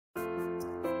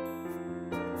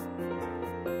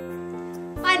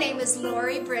name is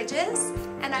Lowrey Bridges,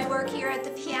 and I work here at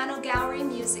the Piano Gallery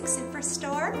Music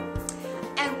Superstore.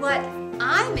 And what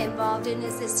I'm involved in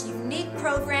is this unique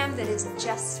program that is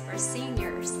just for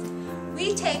seniors.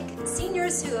 We take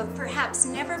seniors who have perhaps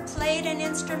never played an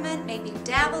instrument, maybe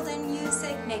dabbled in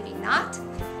music, maybe not,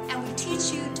 and we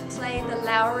teach you to play the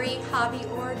Lowrey hobby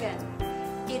organ.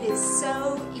 It is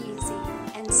so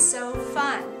easy and so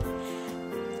fun.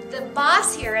 The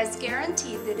boss here has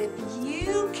guaranteed that if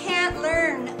you can't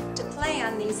learn to play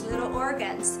on these little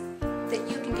organs, that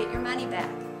you can get your money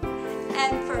back.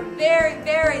 And for very,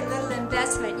 very little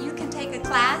investment, you can take a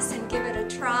class and give it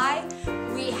a try.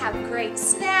 We have great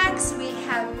snacks, we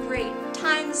have great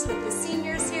times with the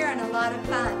seniors here, and a lot of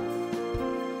fun.